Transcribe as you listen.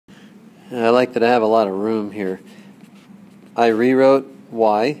I like that I have a lot of room here. I rewrote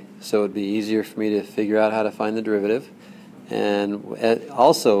y so it would be easier for me to figure out how to find the derivative, and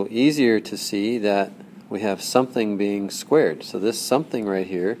also easier to see that we have something being squared. So this something right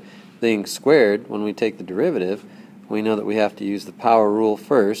here being squared, when we take the derivative, we know that we have to use the power rule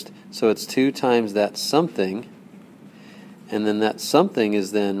first, so it's 2 times that something, and then that something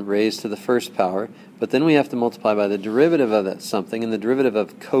is then raised to the first power, but then we have to multiply by the derivative of that something, and the derivative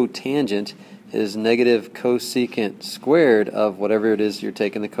of cotangent is negative cosecant squared of whatever it is you're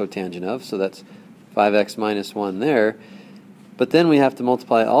taking the cotangent of, so that's 5x minus 1 there. But then we have to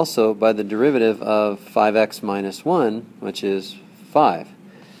multiply also by the derivative of 5x minus 1, which is 5.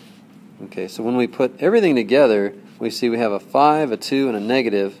 Okay, so when we put everything together, we see we have a 5, a 2, and a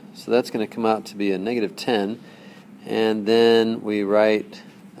negative, so that's going to come out to be a negative 10. And then we write,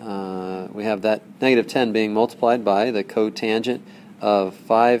 we have that negative 10 being multiplied by the cotangent of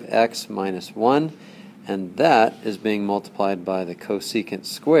 5x minus 1, and that is being multiplied by the cosecant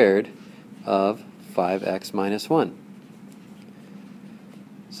squared of 5x minus 1.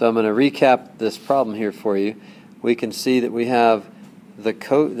 So I'm going to recap this problem here for you. We can see that we have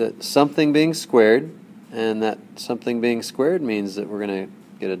the something being squared, and that something being squared means that we're going to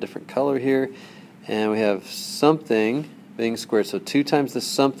get a different color here, and we have something being squared, so 2 times the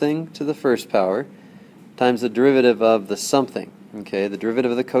something to the first power times the derivative of the something. Okay, the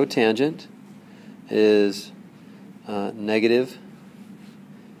derivative of the cotangent is negative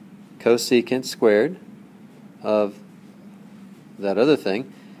cosecant squared of that other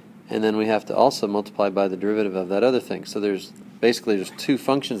thing, and then we have to also multiply by the derivative of that other thing. So there's 2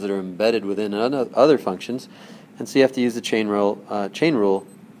 functions that are embedded within other functions, and so you have to use the chain rule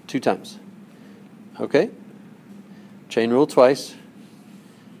 2 times. Okay? Chain rule twice.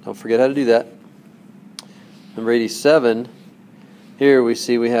 Don't forget how to do that. Number 87, here we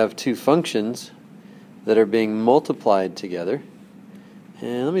see we have 2 functions that are being multiplied together.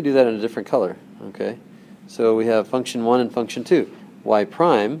 And let me do that in a different color. Okay? So we have function 1 and function 2. Y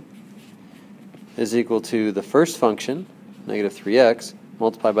prime is equal to the first function, negative 3x,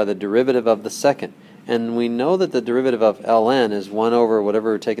 multiplied by the derivative of the second. And we know that the derivative of ln is 1 over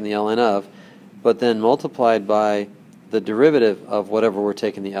whatever we're taking the ln of, but then multiplied by the derivative of whatever we're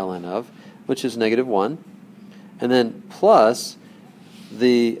taking the ln of, which is negative 1, and then plus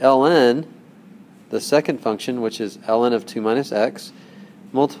the ln, the second function, which is ln of 2 minus x,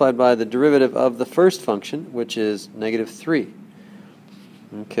 multiplied by the derivative of the first function, which is negative 3.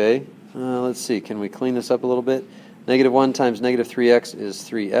 Okay, let's see, can we clean this up a little bit? Negative 1 times negative 3x is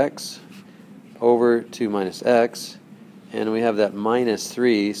 3x over 2 minus x, and we have that minus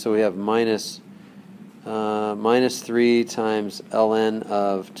 3, so we have minus 3 times ln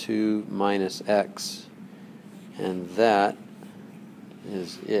of 2 minus x, and that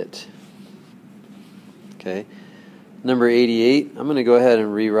is it. Okay, number 88, I'm going to go ahead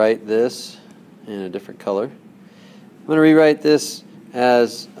and rewrite this in a different color. I'm going to rewrite this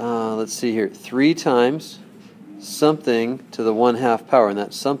as, let's see here, 3 times something to the 1/2 power, and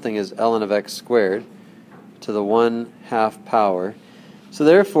that something is ln of x squared to the 1/2 power. So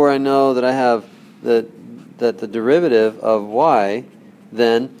therefore I know that I have that the derivative of y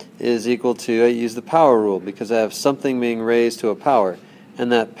then is equal to, I use the power rule because I have something being raised to a power,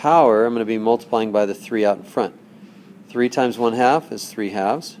 and that power I'm going to be multiplying by the 3 out in front. 3 times 1/2 is 3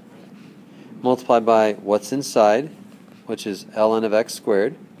 halves, multiplied by what's inside, which is ln of x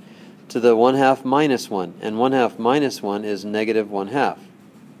squared, to the 1/2 minus 1, and 1/2 minus 1 is negative 1/2.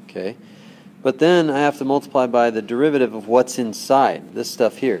 Okay, but then I have to multiply by the derivative of what's inside, this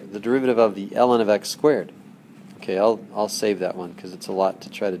stuff here, the derivative of the ln of x squared. Okay, I'll save that one because it's a lot to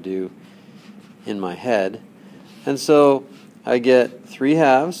try to do in my head. And so I get 3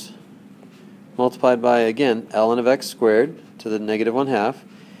 halves multiplied by, again, ln of x squared to the negative 1/2.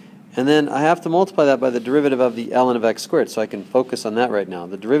 And then I have to multiply that by the derivative of the ln of x squared, so I can focus on that right now.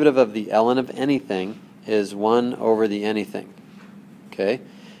 The derivative of the ln of anything is 1 over the anything. Okay?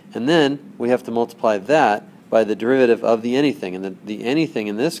 And then we have to multiply that by the derivative of the anything, and the anything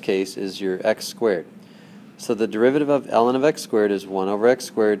in this case is your x squared. So the derivative of ln of x squared is 1 over x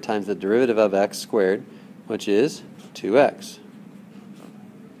squared times the derivative of x squared, which is 2x.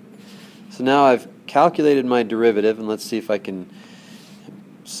 So now I've calculated my derivative, and let's see if I can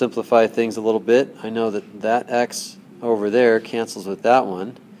simplify things a little bit. I know that that x over there cancels with that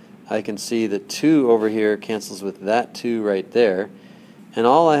one. I can see that 2 over here cancels with that 2 right there. And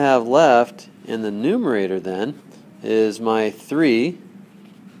all I have left in the numerator then is my 3.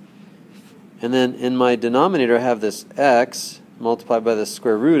 And then in my denominator I have this x multiplied by the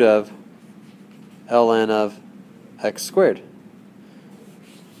square root of ln of x squared.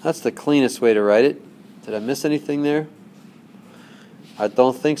 That's the cleanest way to write it. Did I miss anything there? I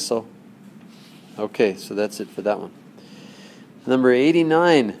don't think so. Okay, so that's it for that one. Number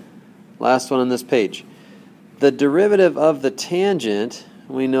 89, last one on this page. The derivative of the tangent,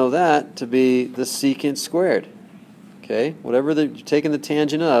 we know that to be the secant squared. Okay, whatever you're taking the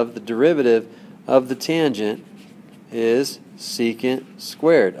tangent of, the derivative of the tangent is secant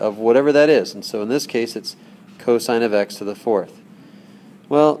squared of whatever that is. And so in this case, it's cosine of x to the fourth.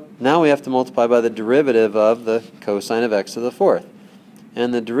 Well, now we have to multiply by the derivative of the cosine of x to the fourth.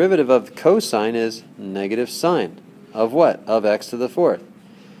 And the derivative of the cosine is negative sine of what? Of x to the fourth.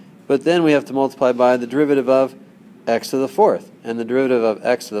 But then we have to multiply by the derivative of x to the fourth. And the derivative of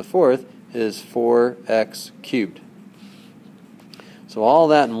x to the fourth is 4x cubed. So all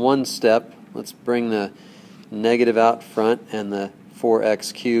that in one step. Let's bring the negative out front and the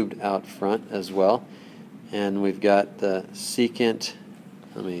 4x cubed out front as well. And we've got the secant.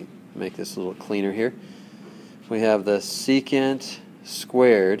 Let me make this a little cleaner here. We have the secant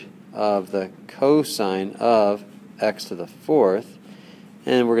squared of the cosine of x to the fourth,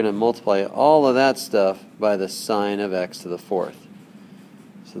 and we're going to multiply all of that stuff by the sine of x to the fourth.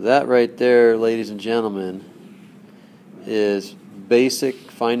 So that right there, ladies and gentlemen, is basic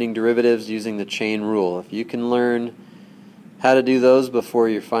finding derivatives using the chain rule. If you can learn how to do those before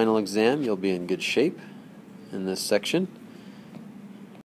your final exam, you'll be in good shape in this section.